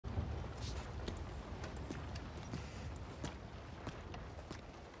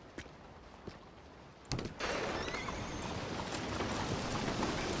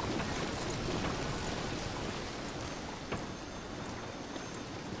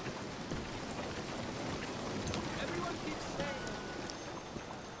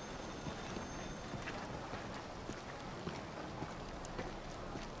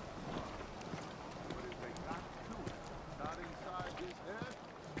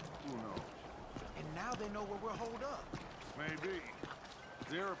they know where we're holed up. Maybe.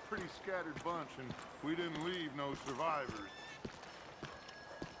 They're a pretty scattered bunch, and we didn't leave no survivors.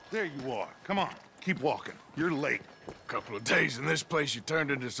 There you are. Come on, keep walking. You're late. Couple of days in this place, you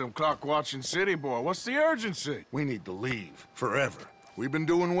turned into some clock-watching city boy. What's the urgency? We need to leave, forever. We've been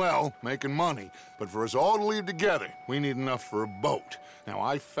doing well, making money, but for us all to leave together, we need enough for a boat. Now,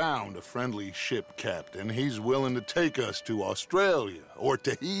 I found a friendly ship captain. He's willing to take us to Australia or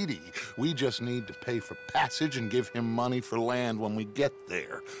Tahiti. We just need to pay for passage and give him money for land when we get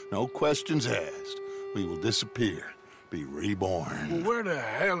there. No questions asked. We will disappear, be reborn. Well, where the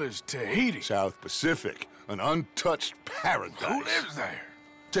hell is Tahiti? South Pacific, an untouched paradise. Who lives there?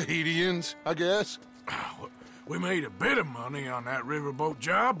 Tahitians, I guess. We made a bit of money on that riverboat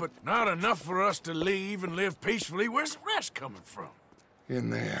job, but not enough for us to leave and live peacefully. Where's the rest coming from? In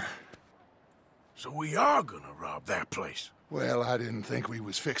there. So we are gonna rob that place. Well, I didn't think we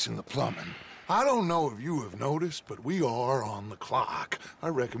was fixing the plumbing. I don't know if you have noticed, but we are on the clock. I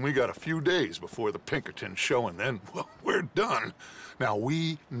reckon we got a few days before the Pinkertons show, and then, well, we're done. Now,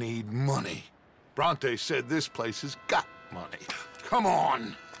 we need money. Bronte said this place has got money. Come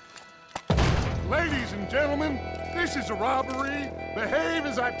on. Ladies and gentlemen, this is a robbery. Behave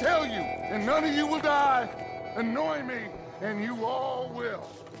as I tell you, and none of you will die. Annoy me, and you all will.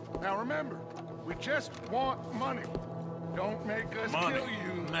 Now remember, we just want money. Don't make us Money. kill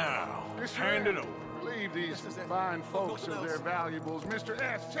you. Now, Mr. hand it S, over. Leave these fine folks of their valuables. Mr.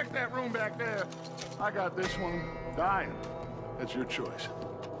 S, check that room back there. I got this one dying. That's your choice,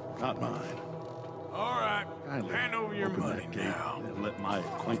 not mine. All right, Kindly hand over your open money that gate now. and let my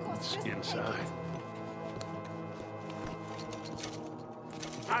acquaintance inside.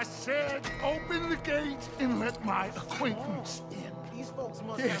 I said, open the gate and let my acquaintance in. These folks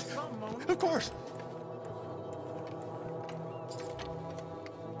must Yes, have something on them. of course.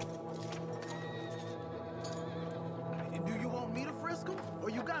 Do you want me to frisk them, or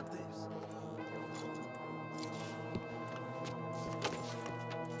you got this?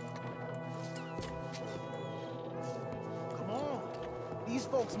 Come on. These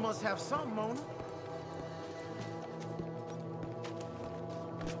folks must have something on them.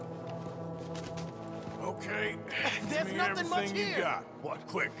 Okay, There's give me nothing much everything you here. got. What,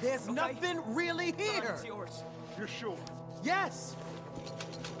 quick? There's nothing really here. You're sure? Yes.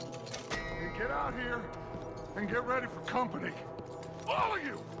 Then get out here and get ready for company. All of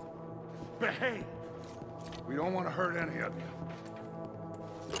you! Behave. We don't want to hurt any of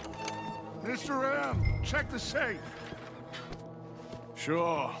you. Mr. M, check the safe.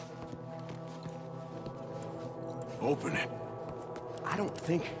 Sure. Open it. I don't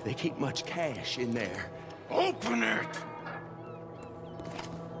think they keep much cash in there. Open it!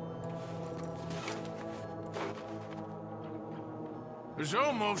 There's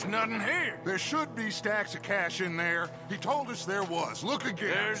almost nothing here. There should be stacks of cash in there. He told us there was. Look again.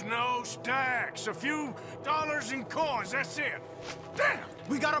 There's no stacks. A few dollars in coins, that's it. Damn!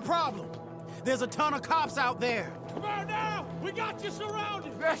 We got a problem. There's a ton of cops out there. Come on now! We got you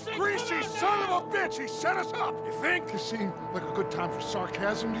surrounded! That greasy son of a bitch! He set us up! You think? This seemed like a good time for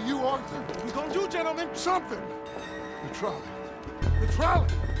sarcasm to you, Arthur. What we gonna do, gentlemen? Something! The trolley. The trolley!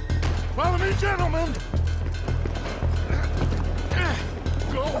 Follow me, gentlemen!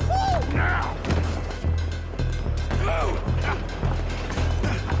 Go now! Go!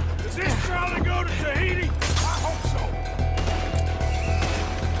 Does this trolley go to Tahiti? I hope so!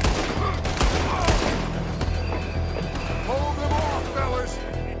 Hold them off, fellas!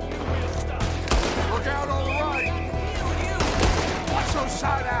 Look out on the right! Watch those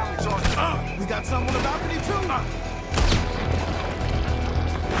side alleys, Arthur! We got someone on the balcony, too.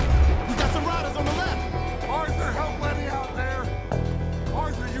 We got some riders on the left. Arthur, help Lenny out there!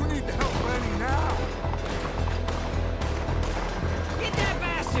 Arthur, you need to help Lenny now! Get that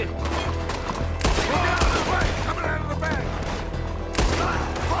bastard! Look out of the way! Coming out of the bank!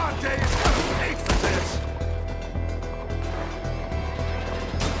 Bronte is gonna pay for this!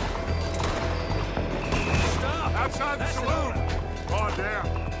 Stop! Outside the That's saloon! Oh, damn.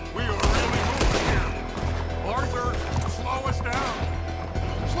 We are really moving here. Arthur, slow us down.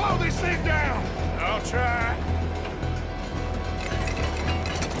 Slow this thing down! I'll try.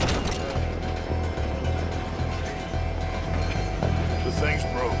 The thing's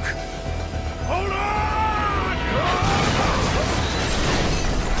broke. Hold on!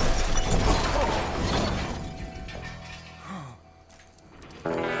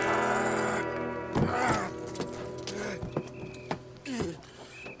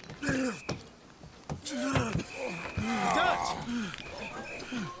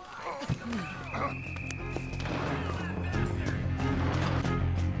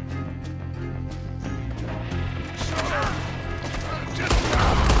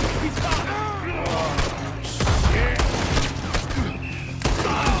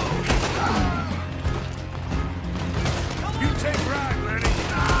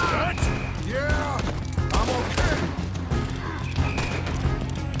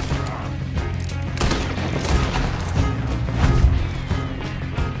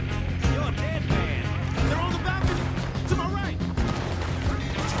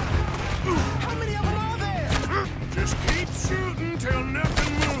 till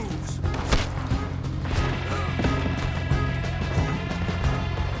nothing moves.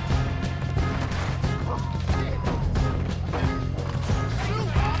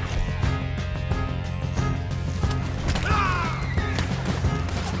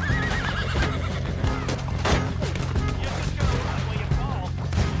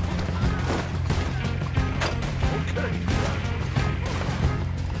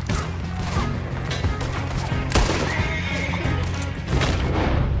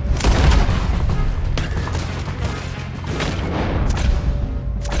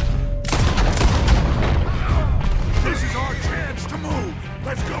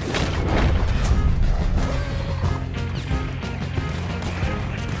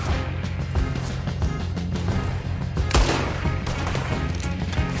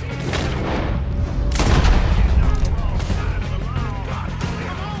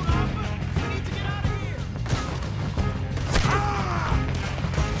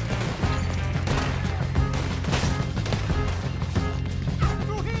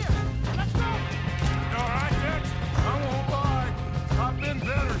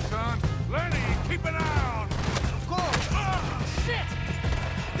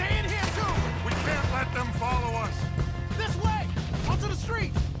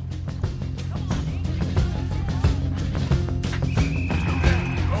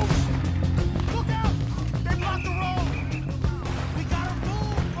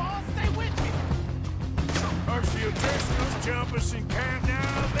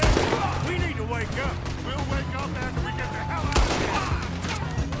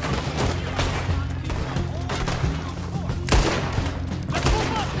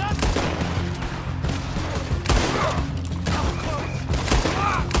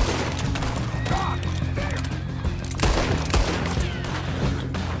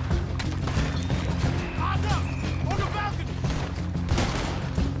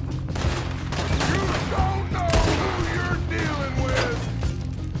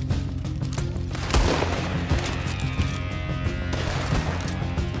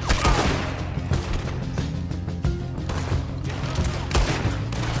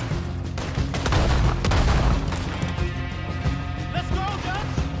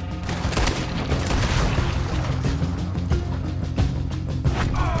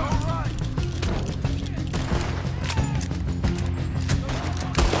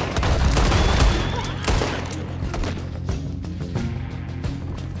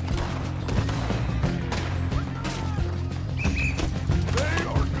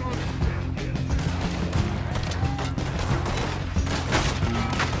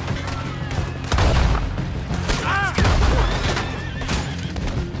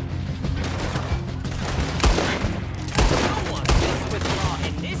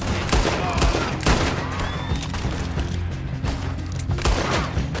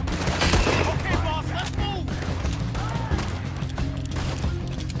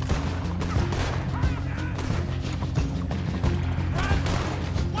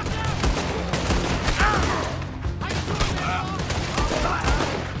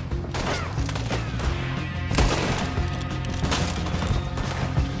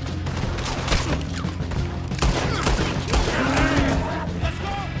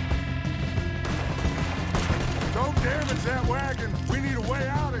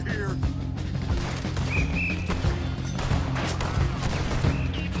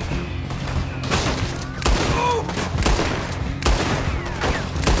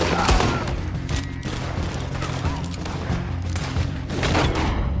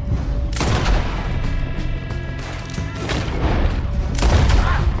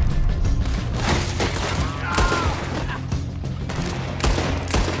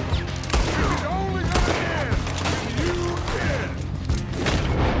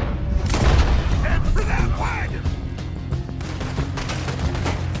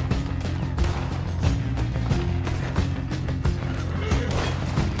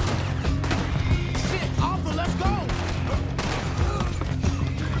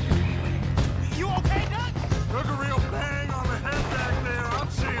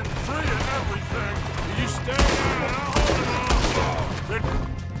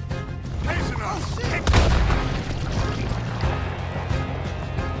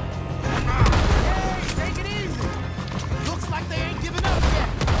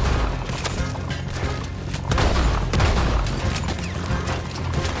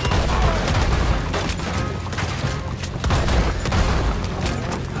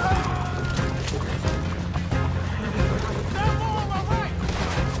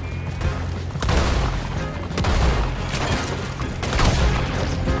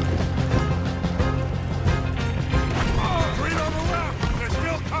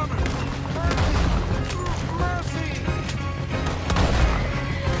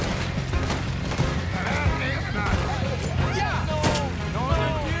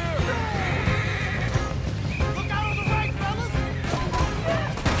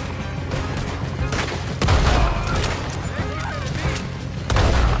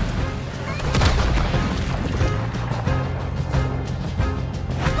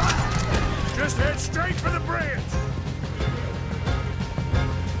 Just head straight for the bridge.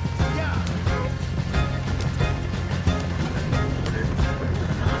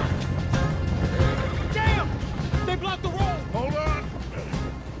 Damn! They blocked the road! Hold on.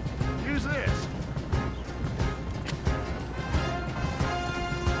 Use this.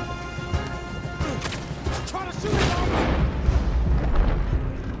 Try to shoot it on me!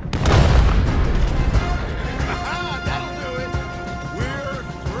 That'll do it. We're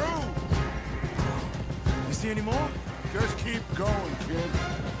through. You see any more? Just keep going, kid.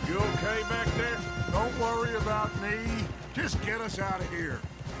 You okay back there? Don't worry about me. Just get us out of here.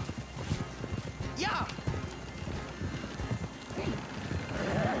 Yeah.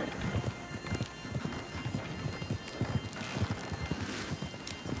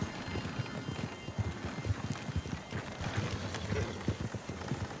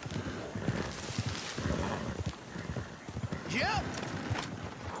 Yep.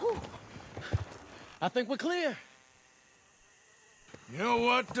 Whew. I think we're clear. You know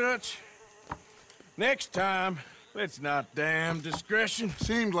what, Dutch? Next time, let's not damn discretion.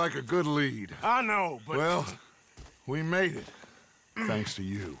 Seemed like a good lead. I know, but... Well, we made it. Thanks to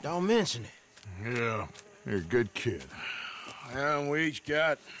you. Don't mention it. Yeah. You're a good kid. And we each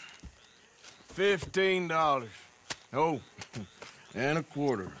got $15. Oh, and a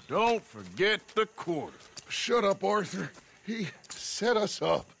quarter. Don't forget the quarter. Shut up, Arthur. He set us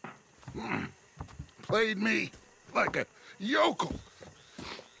up. Played me like a yokel.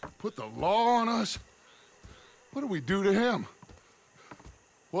 Put the law on us. What did we do to him?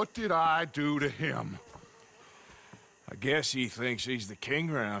 What did I do to him? I guess he thinks he's the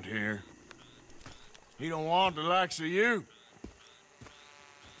king around here. He don't want the likes of you.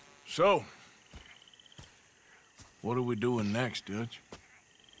 So, what are we doing next, Dutch?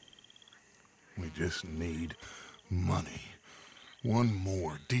 We just need money. One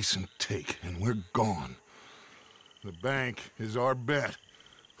more decent take, and we're gone. The bank is our bet.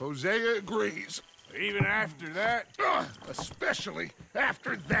 Hosea agrees. Even after that? Especially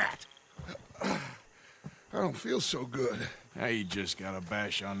after that. I don't feel so good. Now you just got a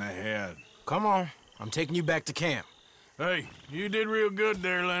bash on the head. Come on. I'm taking you back to camp. Hey, you did real good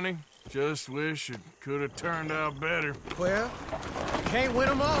there, Lenny. Just wish it could have turned out better. Well, can't win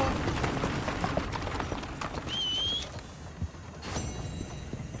them all.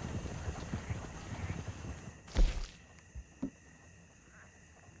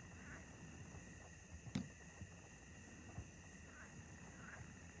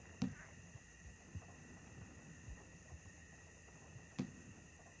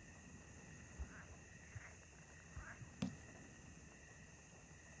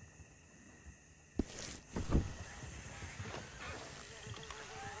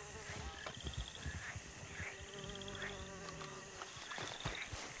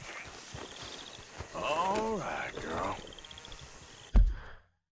 All right, girl.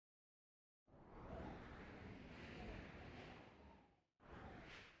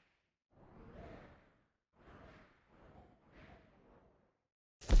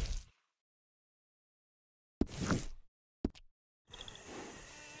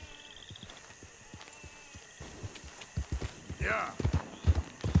 Yeah.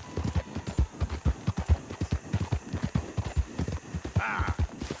 Ah.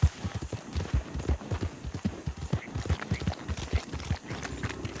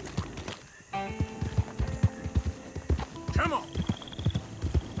 Come on.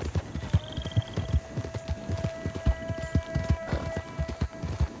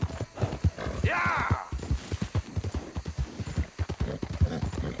 Yeah.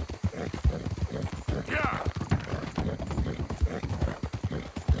 Yeah.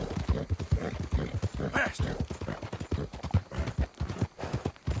 Faster.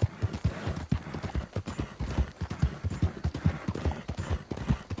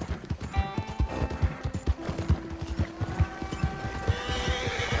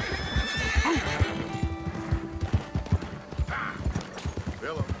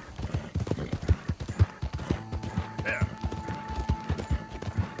 Philip. Yeah.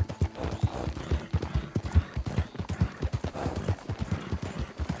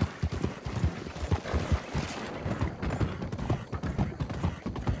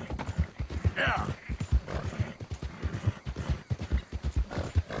 Yeah.